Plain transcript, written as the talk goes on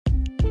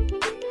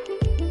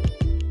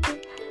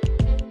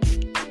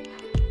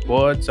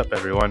What's up,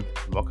 everyone?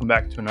 Welcome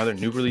back to another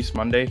New Release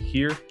Monday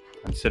here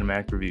on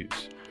Cinematic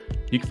Reviews.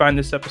 You can find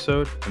this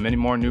episode and many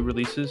more new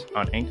releases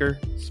on Anchor,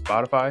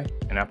 Spotify,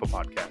 and Apple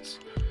Podcasts.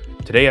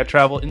 Today I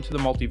travel into the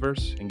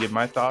multiverse and give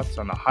my thoughts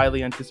on the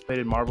highly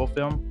anticipated Marvel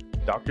film,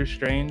 Doctor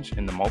Strange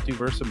in the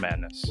Multiverse of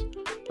Madness.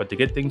 But to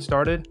get things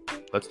started,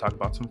 let's talk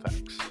about some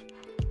facts.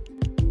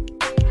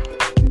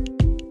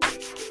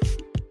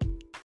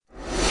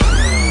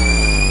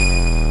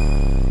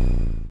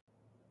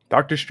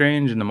 Doctor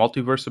Strange in the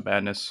Multiverse of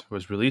Madness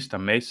was released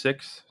on May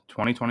 6,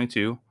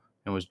 2022,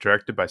 and was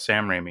directed by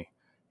Sam Raimi.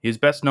 He is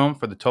best known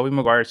for the Tobey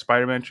Maguire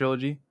Spider-Man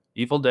trilogy,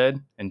 Evil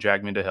Dead, and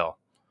Drag Me to Hell.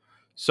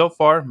 So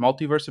far,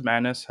 Multiverse of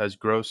Madness has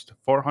grossed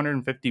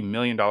 $450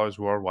 million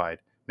worldwide,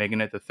 making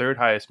it the third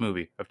highest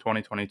movie of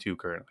 2022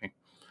 currently.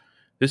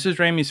 This is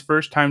Raimi's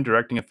first time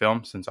directing a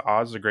film since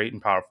Oz the Great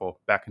and Powerful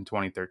back in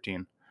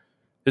 2013.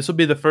 This will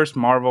be the first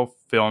Marvel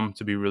film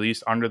to be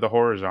released under the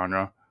horror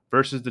genre,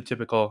 versus the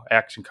typical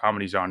action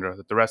comedy genre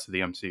that the rest of the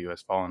MCU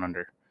has fallen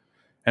under.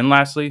 And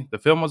lastly, the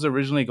film was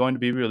originally going to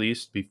be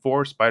released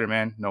before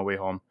Spider-Man No Way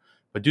Home,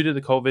 but due to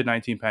the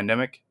COVID-19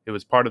 pandemic, it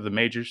was part of the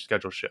major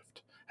schedule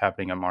shift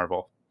happening at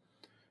Marvel.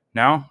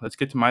 Now, let's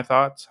get to my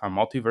thoughts on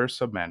Multiverse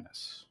of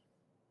Madness.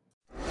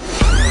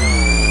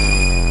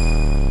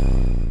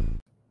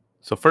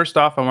 So first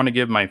off, I want to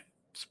give my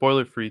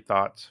spoiler-free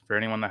thoughts for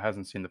anyone that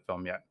hasn't seen the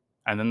film yet,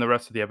 and then the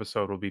rest of the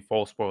episode will be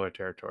full spoiler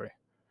territory.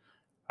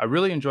 I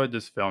really enjoyed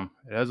this film.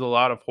 It has a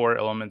lot of horror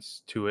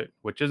elements to it,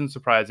 which isn't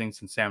surprising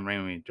since Sam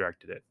Raimi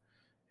directed it.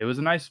 It was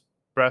a nice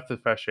breath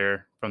of fresh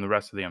air from the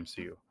rest of the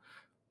MCU.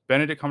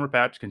 Benedict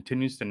Cumberbatch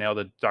continues to nail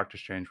the Doctor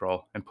Strange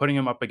role, and putting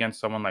him up against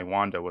someone like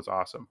Wanda was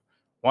awesome.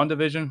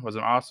 WandaVision was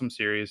an awesome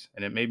series,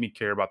 and it made me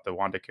care about the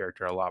Wanda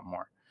character a lot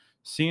more.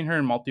 Seeing her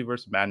in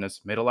Multiverse of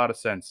Madness made a lot of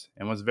sense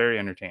and was very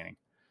entertaining.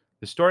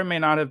 The story may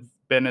not have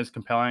been as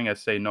compelling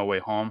as, say, No Way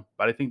Home,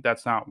 but I think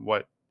that's not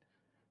what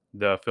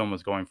the film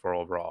was going for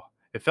overall.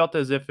 It felt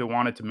as if it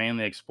wanted to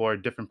mainly explore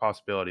different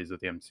possibilities of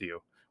the MCU,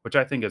 which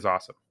I think is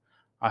awesome.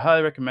 I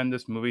highly recommend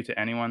this movie to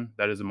anyone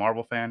that is a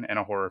Marvel fan and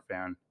a horror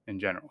fan in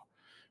general.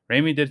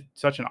 Raimi did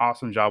such an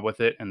awesome job with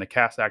it, and the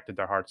cast acted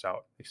their hearts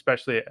out,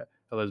 especially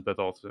Elizabeth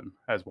Olsen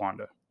as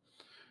Wanda.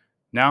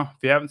 Now,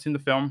 if you haven't seen the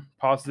film,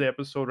 pause the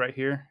episode right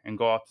here and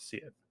go out to see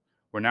it.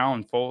 We're now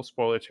in full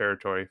spoiler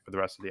territory for the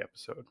rest of the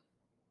episode.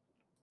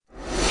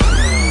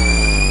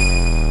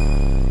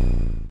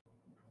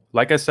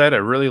 Like I said, I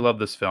really love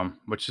this film,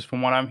 which is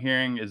from what I'm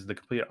hearing is the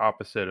complete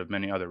opposite of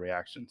many other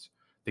reactions.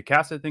 The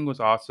cast I think was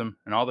awesome,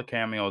 and all the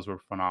cameos were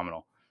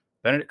phenomenal.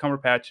 Benedict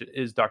Cumberbatch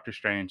is Doctor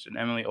Strange, and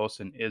Emily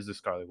Olsen is the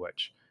Scarlet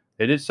Witch.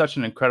 They did such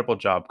an incredible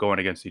job going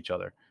against each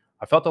other.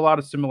 I felt a lot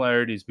of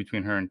similarities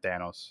between her and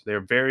Thanos. They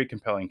are very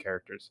compelling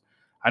characters.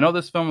 I know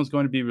this film was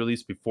going to be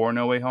released before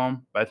No Way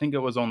Home, but I think it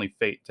was only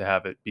fate to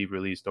have it be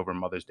released over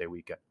Mother's Day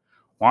weekend.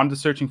 Wanda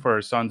searching for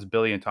her sons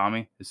Billy and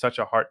Tommy is such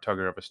a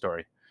heart-tugger of a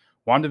story.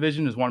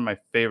 WandaVision is one of my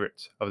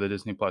favorites of the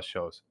Disney Plus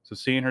shows, so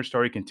seeing her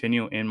story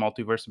continue in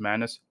Multiverse of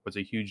Madness was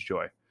a huge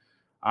joy.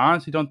 I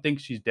honestly don't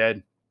think she's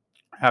dead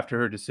after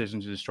her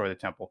decision to destroy the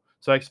temple,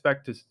 so I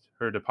expect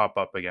her to pop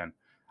up again.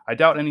 I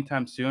doubt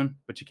anytime soon,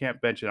 but you can't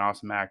bench an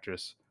awesome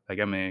actress like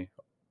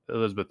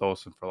Elizabeth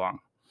Olsen for long.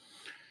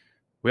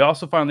 We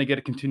also finally get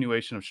a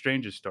continuation of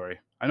Strange's story.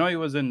 I know he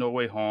was in No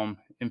Way Home,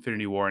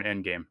 Infinity War,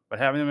 and Endgame, but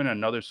having him in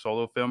another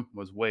solo film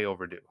was way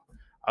overdue.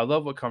 I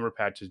love what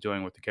Cumberbatch is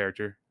doing with the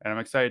character, and I'm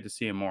excited to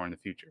see him more in the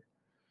future.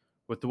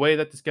 With the way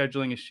that the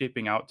scheduling is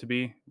shaping out to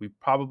be, we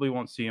probably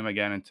won't see him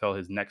again until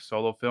his next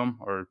solo film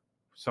or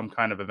some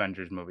kind of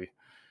Avengers movie.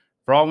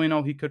 For all we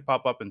know, he could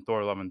pop up in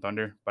Thor: Love and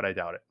Thunder, but I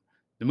doubt it.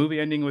 The movie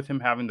ending with him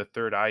having the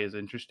third eye is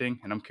interesting,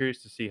 and I'm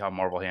curious to see how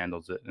Marvel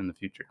handles it in the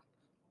future.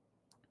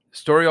 The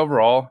story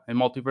overall in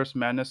Multiverse of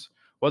Madness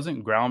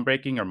wasn't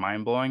groundbreaking or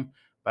mind-blowing,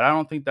 but I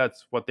don't think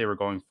that's what they were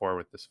going for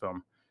with this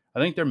film. I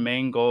think their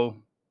main goal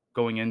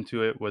going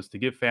into it was to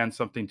give fans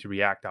something to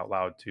react out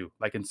loud to,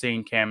 like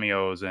insane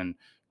cameos and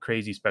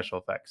crazy special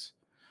effects.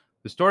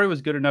 The story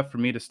was good enough for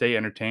me to stay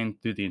entertained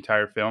through the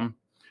entire film.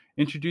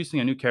 Introducing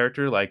a new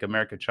character like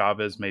America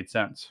Chavez made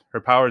sense.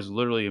 Her powers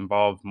literally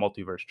involve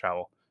multiverse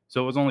travel,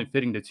 so it was only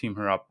fitting to team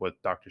her up with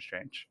Doctor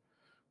Strange.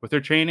 With her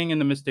training in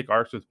the Mystic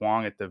Arts with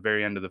Wong at the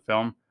very end of the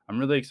film, I'm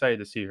really excited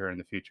to see her in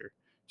the future.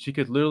 She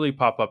could literally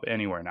pop up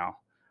anywhere now.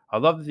 I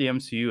love that the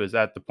MCU is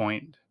at the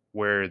point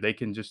where they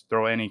can just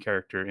throw any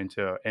character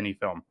into any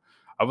film.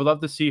 I would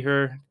love to see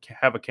her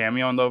have a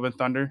cameo in Love and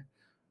Thunder,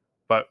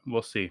 but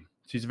we'll see.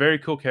 She's a very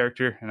cool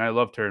character, and I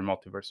loved her in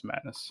Multiverse of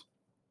Madness.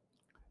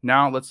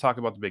 Now, let's talk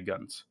about the big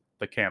guns,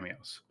 the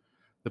cameos.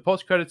 The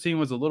post-credit scene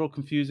was a little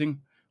confusing,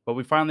 but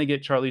we finally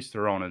get Charlize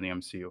Theron in the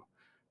MCU.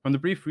 From the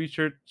brief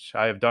research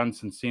I have done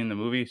since seeing the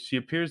movie, she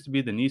appears to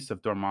be the niece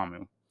of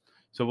Dormammu.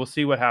 So we'll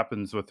see what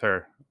happens with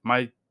her.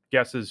 My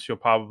guess is she'll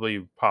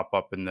probably pop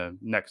up in the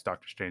next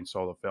Doctor Strange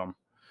solo film.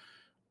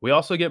 We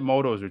also get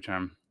Moto's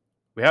return.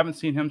 We haven't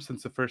seen him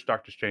since the first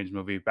Doctor Strange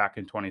movie back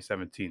in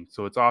 2017,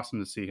 so it's awesome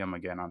to see him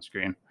again on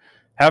screen.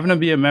 Having him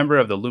be a member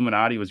of the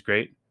Illuminati was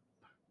great,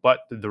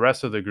 but the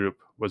rest of the group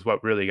was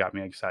what really got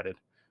me excited.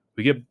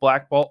 We get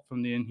Black Bolt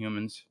from the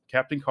Inhumans,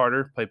 Captain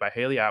Carter, played by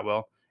Haley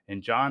Atwell,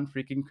 and John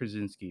freaking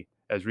Krasinski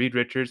as Reed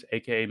Richards,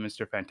 aka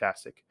Mr.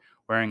 Fantastic,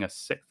 wearing a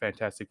sick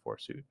Fantastic Four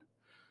suit.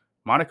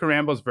 Monica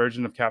Rambeau's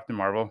version of Captain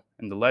Marvel,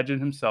 and the legend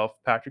himself,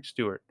 Patrick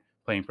Stewart,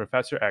 playing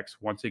Professor X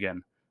once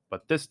again,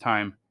 but this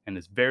time in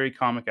his very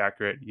comic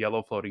accurate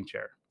yellow floating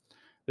chair.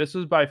 This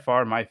was by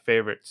far my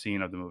favorite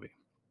scene of the movie.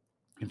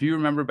 If you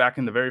remember back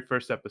in the very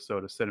first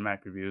episode of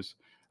Cinematic Reviews,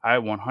 I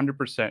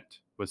 100%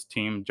 was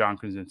Team John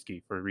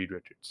Krasinski for Reed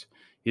Richards.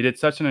 He did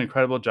such an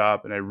incredible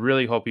job, and I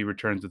really hope he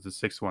returns as the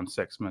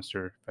 616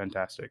 Mr.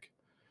 Fantastic.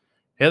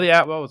 Haley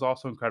Atwell was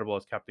also incredible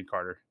as Captain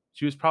Carter.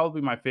 She was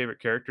probably my favorite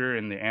character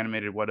in the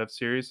animated What If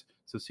series,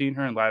 so seeing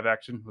her in live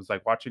action was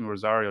like watching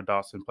Rosario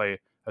Dawson play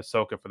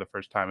Ahsoka for the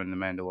first time in The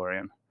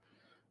Mandalorian.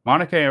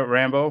 Monica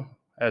Rambeau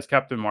as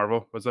Captain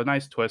Marvel was a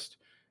nice twist,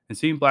 and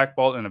seeing Black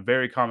Bolt in a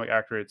very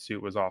comic-accurate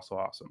suit was also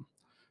awesome.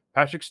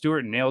 Patrick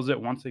Stewart nails it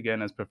once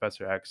again as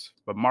Professor X,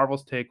 but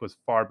Marvel's take was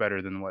far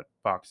better than what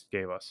Fox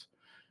gave us.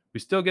 We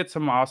still get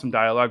some awesome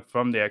dialogue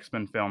from the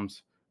X-Men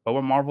films, but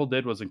what Marvel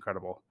did was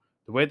incredible.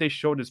 The way they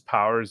showed his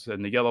powers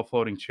and the yellow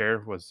floating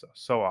chair was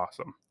so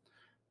awesome.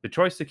 The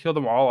choice to kill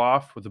them all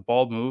off was a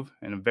bold move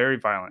and very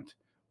violent,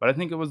 but I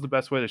think it was the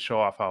best way to show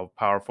off how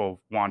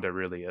powerful Wanda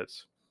really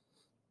is.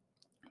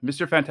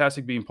 Mr.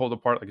 Fantastic being pulled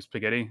apart like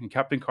spaghetti and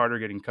Captain Carter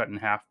getting cut in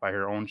half by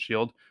her own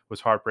shield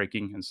was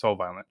heartbreaking and so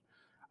violent.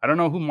 I don't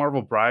know who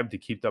Marvel bribed to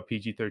keep the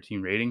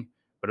PG-13 rating,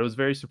 but it was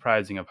very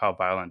surprising of how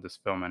violent this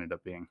film ended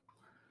up being.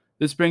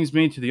 This brings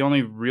me to the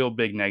only real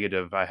big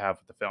negative I have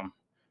with the film.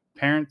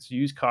 Parents,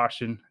 use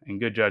caution and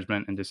good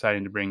judgment in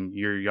deciding to bring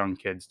your young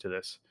kids to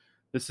this.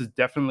 This is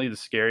definitely the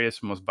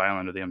scariest and most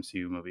violent of the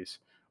MCU movies.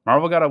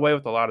 Marvel got away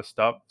with a lot of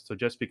stuff, so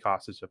just be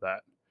cautious of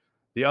that.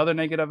 The other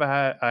negative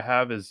I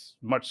have is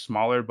much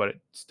smaller, but it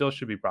still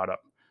should be brought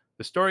up.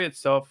 The story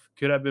itself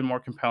could have been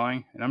more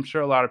compelling, and I'm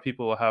sure a lot of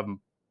people will have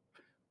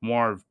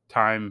more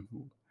time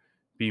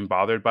being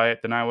bothered by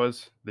it than I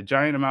was. The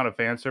giant amount of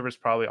fan service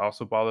probably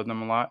also bothered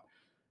them a lot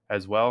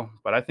as well,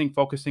 but I think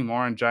focusing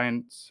more on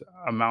giant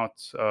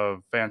amounts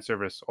of fan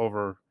service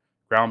over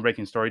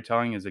groundbreaking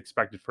storytelling is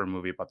expected for a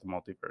movie about the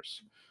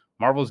multiverse.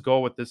 Marvel's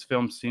goal with this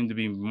film seemed to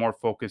be more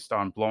focused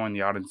on blowing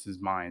the audience's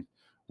mind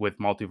with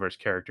multiverse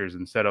characters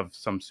instead of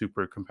some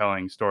super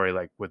compelling story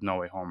like with No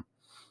Way Home.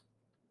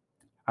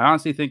 I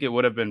honestly think it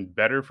would have been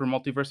better for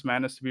Multiverse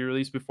Madness to be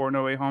released before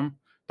No Way Home.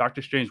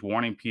 Doctor Strange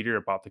warning Peter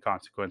about the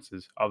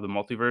consequences of the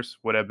multiverse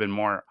would have been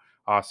more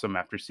awesome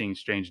after seeing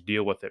Strange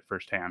deal with it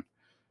firsthand.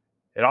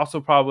 It also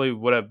probably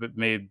would have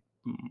made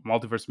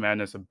Multiverse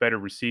Madness a better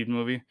received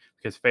movie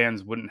because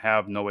fans wouldn't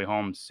have No Way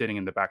Home sitting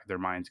in the back of their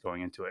minds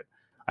going into it.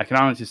 I can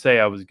honestly say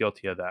I was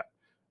guilty of that.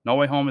 No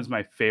Way Home is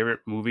my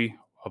favorite movie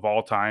of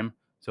all time,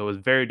 so it was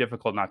very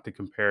difficult not to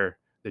compare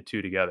the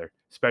two together,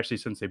 especially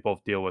since they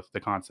both deal with the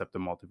concept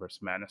of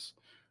Multiverse Madness.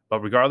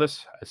 But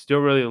regardless, I still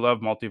really love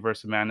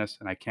Multiverse Madness,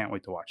 and I can't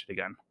wait to watch it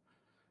again.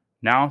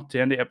 Now, to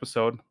end the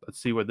episode, let's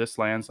see where this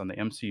lands on the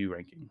MCU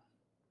ranking.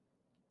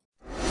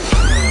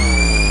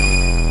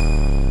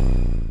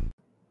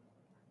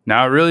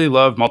 Now, I really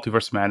love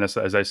Multiverse Madness,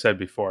 as I said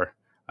before.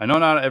 I know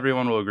not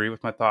everyone will agree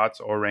with my thoughts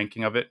or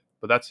ranking of it,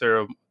 but that's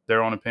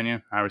their own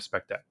opinion. I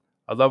respect that.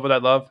 I love what I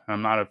love, and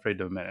I'm not afraid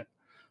to admit it.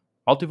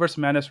 Multiverse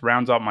Madness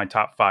rounds out my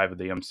top 5 of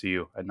the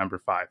MCU at number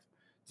 5.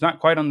 It's not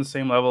quite on the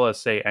same level as,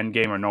 say,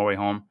 Endgame or No Way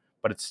Home,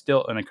 but it's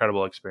still an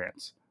incredible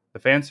experience. The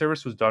fan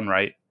service was done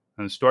right,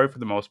 and the story for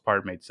the most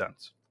part made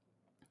sense.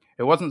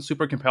 It wasn't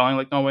super compelling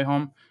like No Way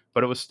Home,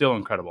 but it was still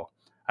incredible.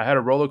 I had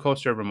a roller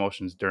coaster of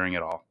emotions during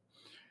it all.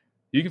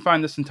 You can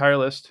find this entire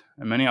list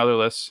and many other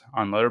lists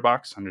on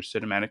Letterboxd under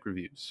Cinematic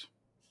Reviews.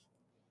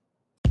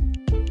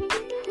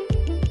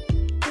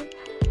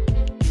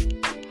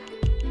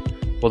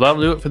 Well,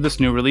 that'll do it for this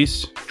new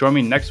release. Join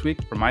me next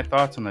week for my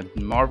thoughts on the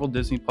Marvel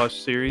Disney Plus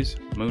series,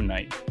 Moon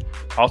Knight.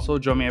 Also,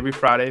 join me every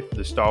Friday for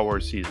the Star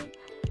Wars season.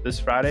 This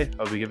Friday,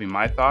 I'll be giving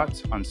my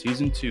thoughts on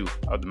Season 2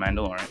 of The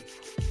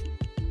Mandalorian.